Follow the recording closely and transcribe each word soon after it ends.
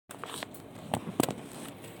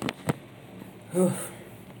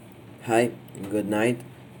Hi, good night.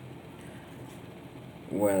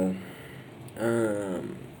 Well,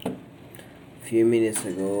 um, few minutes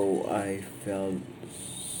ago I felt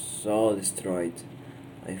so destroyed.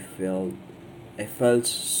 I felt I felt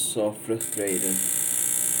so frustrated.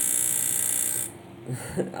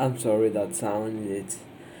 I'm sorry that sound. It's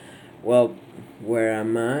well, where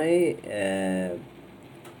am I?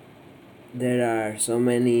 There are so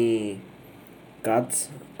many cuts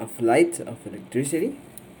of light of electricity,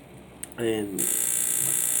 and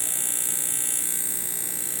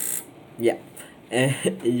yeah,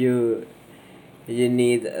 you you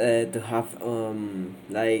need to have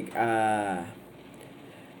like a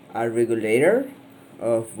regulator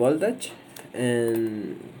of voltage,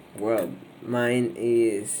 and well, mine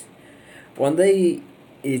is one day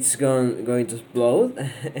it's going to explode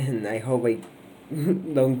and I hope I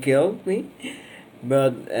don't kill me,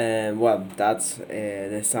 but well, that's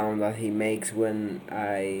the sound that he makes when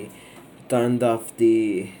I turned off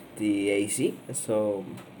the AC. So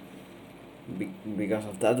because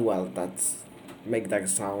of that, well, that's make that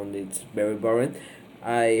sound. It's very boring.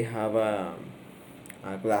 I have a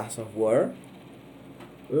glass of water.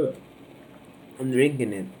 Ugh. I'm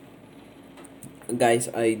drinking it. Guys,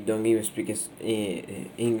 I don't even speak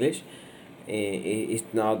English.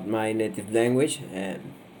 It's not my native language.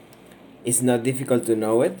 It's not difficult to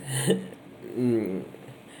know it. Mm,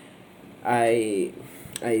 I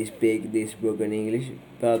I speak this broken English,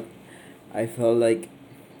 but I felt like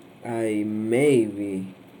I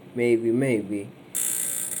maybe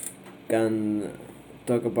can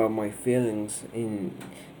talk about my feelings in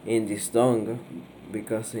this tongue,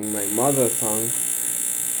 because in my mother tongue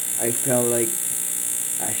I felt like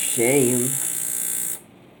ashamed.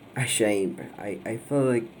 I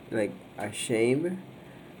felt like ashamed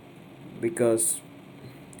because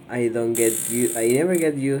I never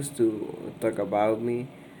get used to talk about me,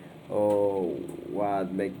 or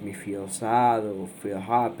what make me feel sad or feel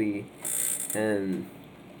happy. And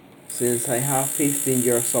since I have 15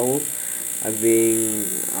 years old, I've been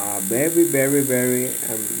a very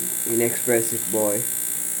inexpressive boy.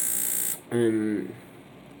 And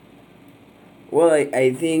well,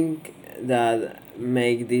 I think that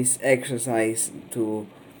make this exercise to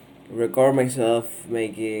record myself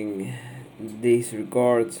making these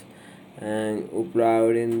records and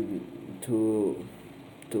uploading to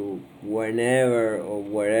whenever or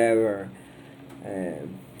wherever uh,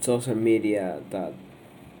 social media that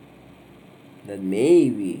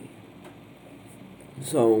maybe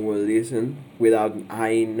someone will listen without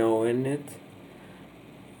I knowing it.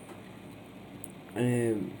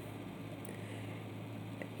 Um,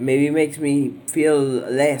 Maybe makes me feel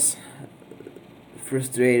less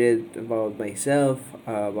frustrated about myself,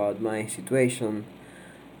 about my situation,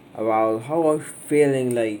 about how I'm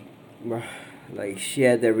feeling like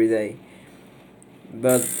shit every day.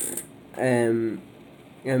 But um,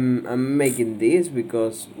 I'm making this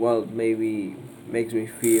because, well, maybe makes me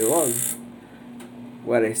feel, well,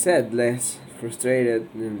 what I said, less frustrated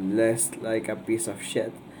and less like a piece of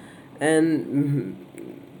shit. And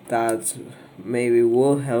that maybe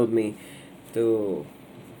will help me to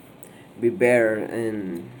be better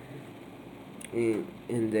in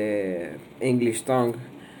the English tongue.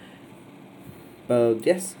 But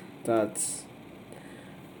yes, that's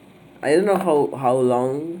I don't know how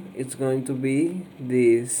long it's going to be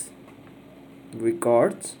these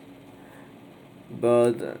records,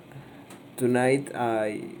 but tonight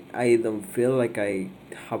I don't feel like I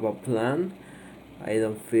have a plan. I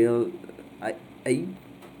don't feel I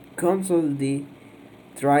constantly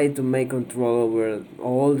try to make control over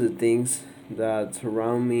all the things that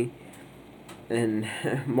surround me, and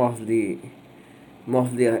most of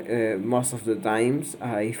the times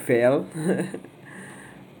I fail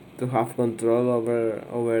to have control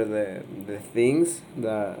over the things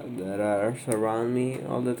that are surround me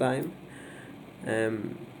all the time.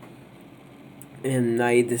 Um, and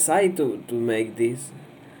I decide to make this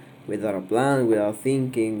without a plan, without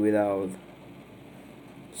thinking, without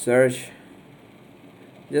search.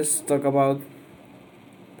 Just talk about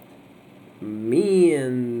me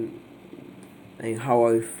and how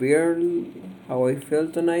I feel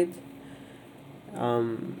tonight.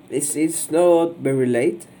 It's not very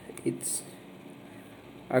late. It's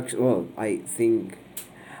actually, well, I think,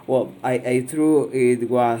 well, I threw it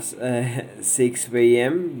was 6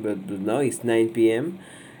 p.m., but no, it's 9 p.m.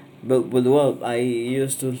 But well, I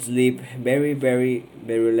used to sleep very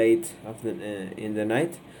late of in the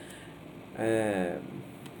night. Um,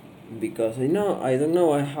 because I don't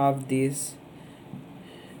know, I have this,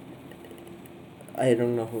 I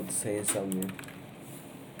don't know how to say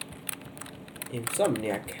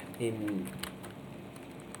insomniac in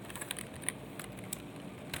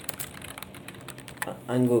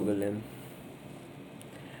I'm googling.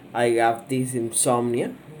 I have this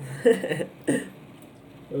insomnia.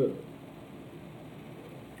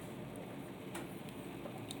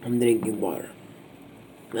 I'm drinking water.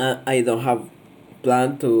 I don't have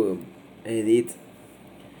plan to edit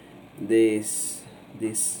this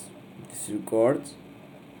this this record.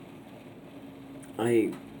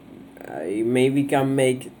 I I maybe can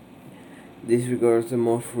make this record the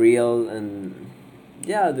most real, and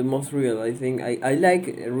yeah, the most real. I think I like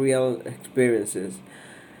real experiences.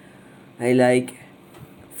 I like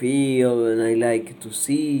feel, and I like to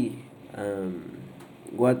see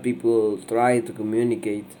what people try to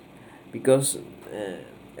communicate, because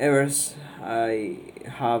ever I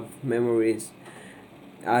have memories,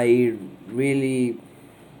 I really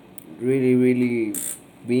really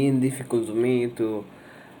being difficult to me to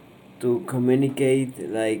communicate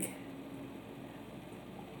like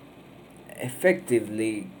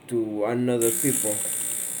effectively to another people,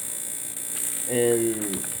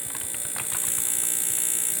 and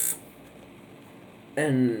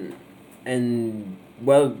and and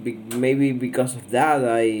well, maybe because of that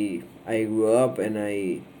I grew up and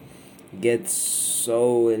I get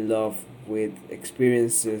so in love with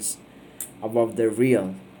experiences above the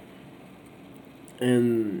real.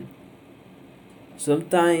 And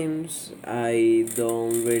sometimes I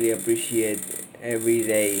don't really appreciate every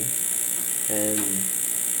day, and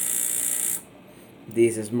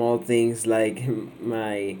these small things like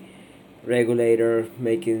my regulator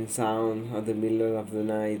making sound at the middle of the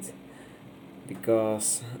night,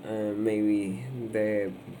 because maybe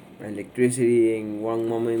the electricity in one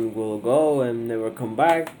moment will go and never come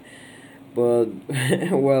back. But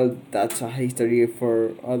well, that's a history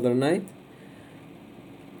for other night.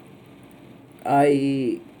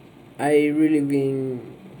 I I really been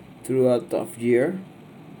through a tough year.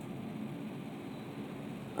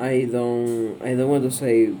 I don't want to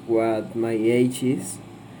say what my age is,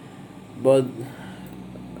 but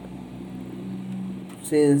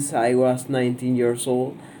since I was 19 years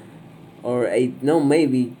old, or 8, no,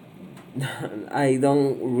 maybe I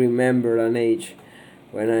don't remember an age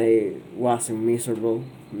when I wasn't miserable.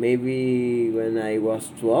 Maybe when I was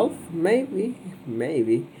 12, maybe,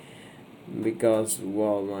 because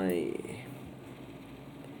well,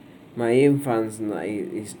 my infance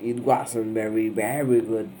it wasn't very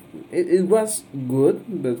good. It was good,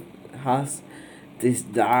 but has these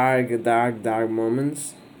dark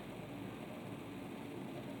moments.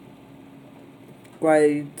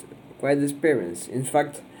 Quite quite experience. In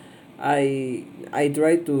fact, I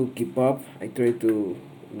try to keep up. I try to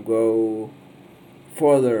go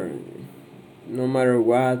further, no matter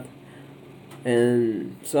what.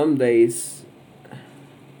 And some days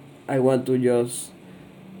I want to just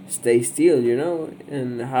stay still,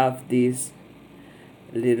 and have these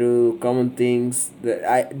little common things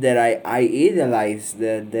I idealize,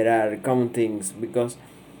 that there are common things, because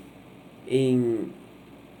in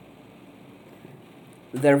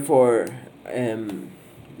therefore um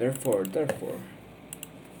therefore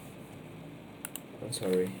I'm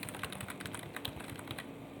sorry.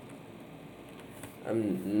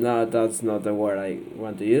 No, that's not the word I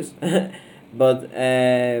want to use. But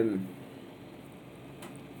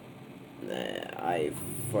I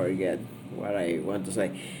forget what I want to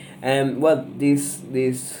say. What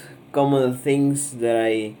these common things that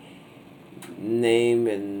I name,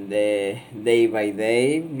 and the day by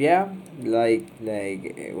day, yeah, like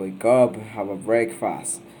wake up, have a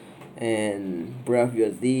breakfast, and brush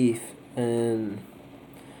your teeth, and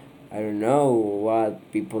I don't know what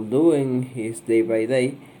people doing is day by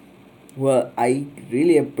day. Well, I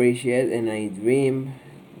really appreciate and I dream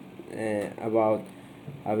about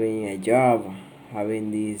having a job,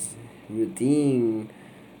 having this routine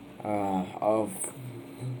of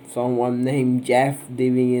someone named Jeff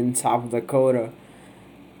living in South Dakota,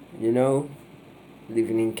 you know,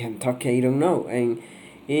 living in Kentucky, I don't know, and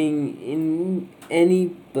in any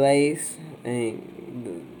place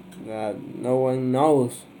that no one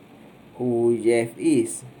knows who Jeff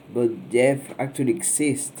is, but Jeff actually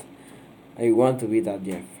exists. I want to be that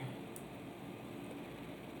Jeff.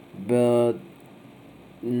 But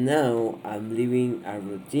now I'm living a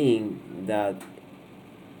routine that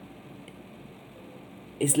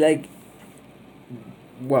is like,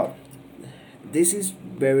 well, this is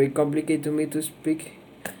very complicated to me to speak,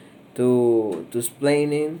 to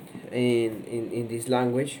explain it in this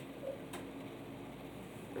language,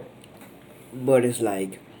 but it's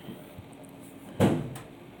like,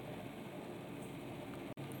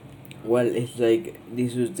 well, it's like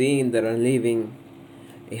this routine that I'm living,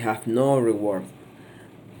 it have no reward.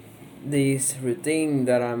 This routine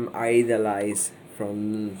that I'm idolize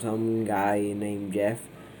from some guy named Jeff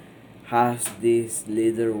has these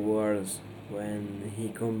little words when he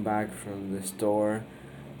come back from the store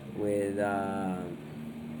with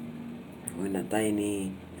with a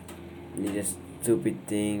tiny little stupid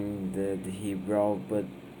thing that he broke, but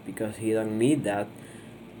because he don't need that,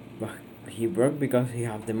 but he broke because he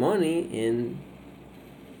have the money and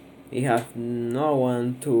he have no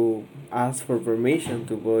one to ask for permission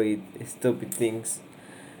to buy stupid things.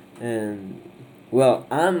 And well,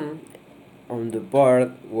 I'm on the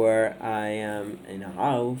part where I am in a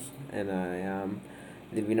house and I am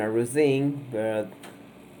living a routine, but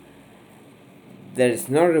there is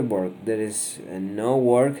no reward, there is no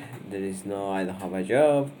work, there is no, I don't have a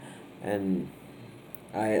job, and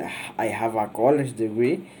I have a college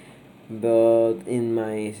degree, but in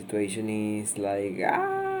my situation is like,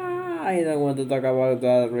 I don't want to talk about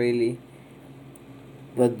that really.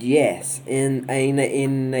 But yes, and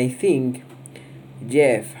I think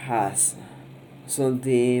Jeff has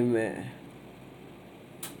something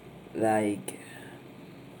like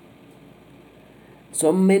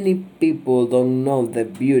so many people don't know the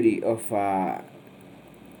beauty of a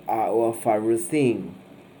routine.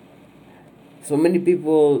 So many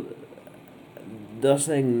people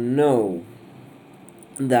doesn't know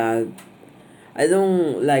that I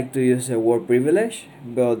don't like to use the word privilege,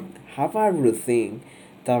 but have a routine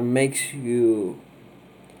that makes you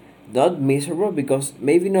not miserable, because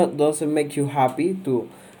maybe not doesn't make you happy to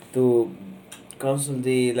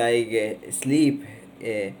constantly like sleep,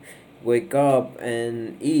 uh, wake up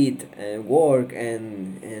and eat and work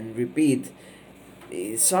and repeat.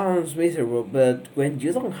 It sounds miserable, but when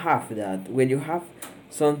you don't have that, when you have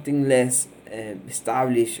something less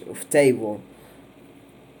established of stable,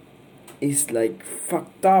 it's like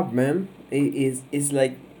fucked up, man. It's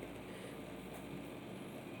like,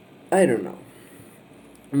 I don't know.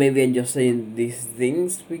 Maybe I'm just saying these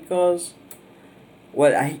things because,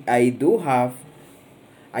 well, I do has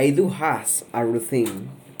a routine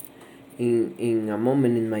in a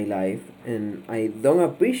moment in my life, and I don't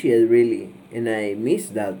appreciate really, and I miss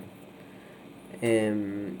that.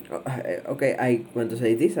 Okay, I want to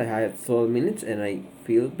say this. I had 12 minutes, and I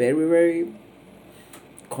feel very very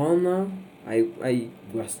calm now. I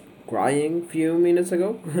was crying few minutes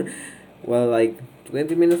ago, well, like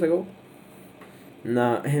 20 minutes ago.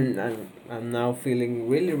 Now and I'm now feeling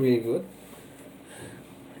really really good.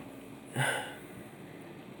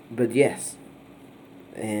 But yes,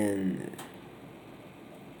 and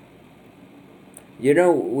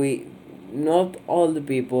we not all the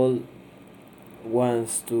people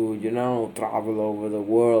wants to travel over the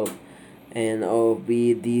world and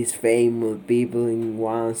be these famous people in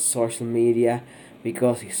one social media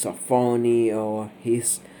because he's so funny or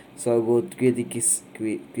he's so good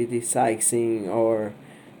criticizing or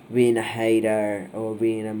being a hater or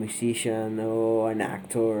being a musician or an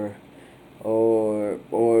actor or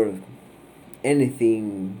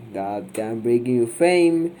anything that can bring you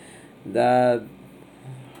fame. That,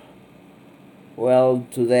 well,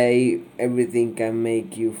 today everything can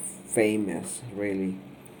make you famous really.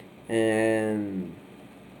 And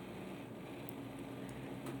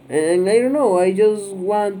and I don't know, I just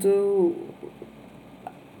want to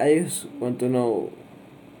know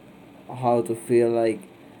how to feel like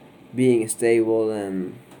being stable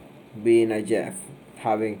and being a Jeff,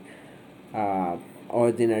 having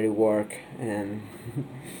ordinary work, and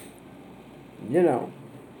you know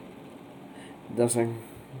doesn't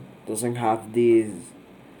doesn't have this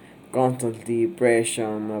constant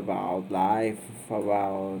depression about life,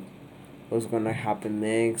 about what's gonna happen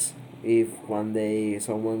next, if one day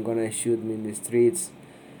someone gonna shoot me in the streets,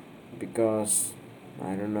 because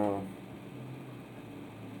I don't know.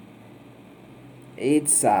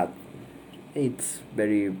 It's sad. It's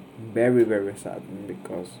very very very sad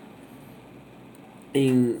because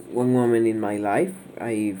in one moment in my life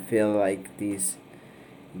I feel like this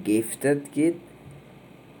gifted kid,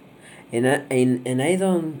 and I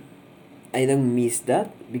don't miss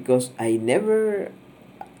that because I never,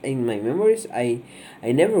 in my memories, I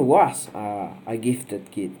never was a gifted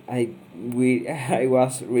kid. I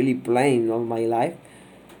was really plain all my life.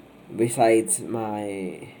 Besides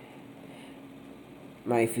my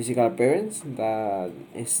physical appearance, that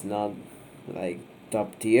is not like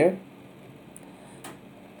top tier,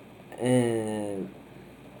 and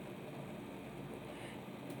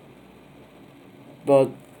but,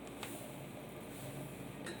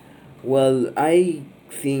 well, I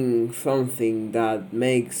think something that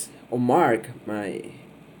makes or mark my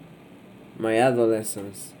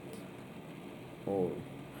adolescence or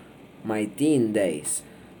my teen days.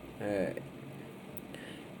 Uh,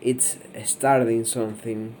 it's starting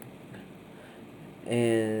something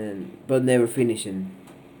and but never finishing,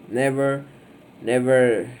 never,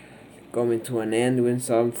 never coming to an end with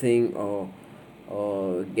something, or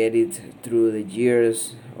get it through the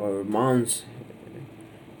years or months,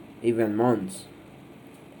 even months.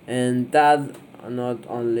 And that not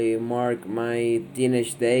only marked my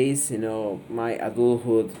teenage days, my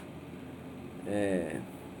adulthood. Uh,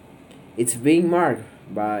 it's being marked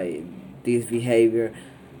by this behavior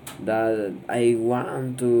that I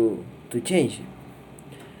want to change.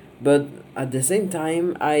 But at the same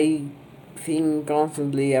time, I think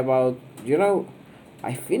constantly about,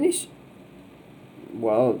 I finished,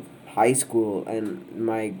 well, high school and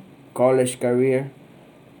my college career.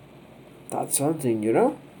 That's something,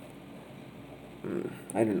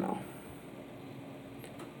 I don't know.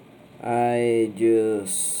 I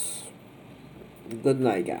just. Good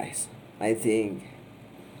night, guys. I think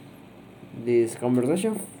this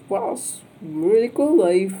conversation was really cool.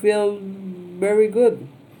 I feel very good.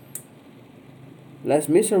 Less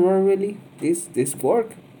miserable, really. This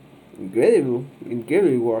work, incredible,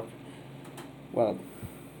 incredible work. Well,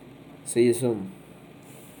 see you soon.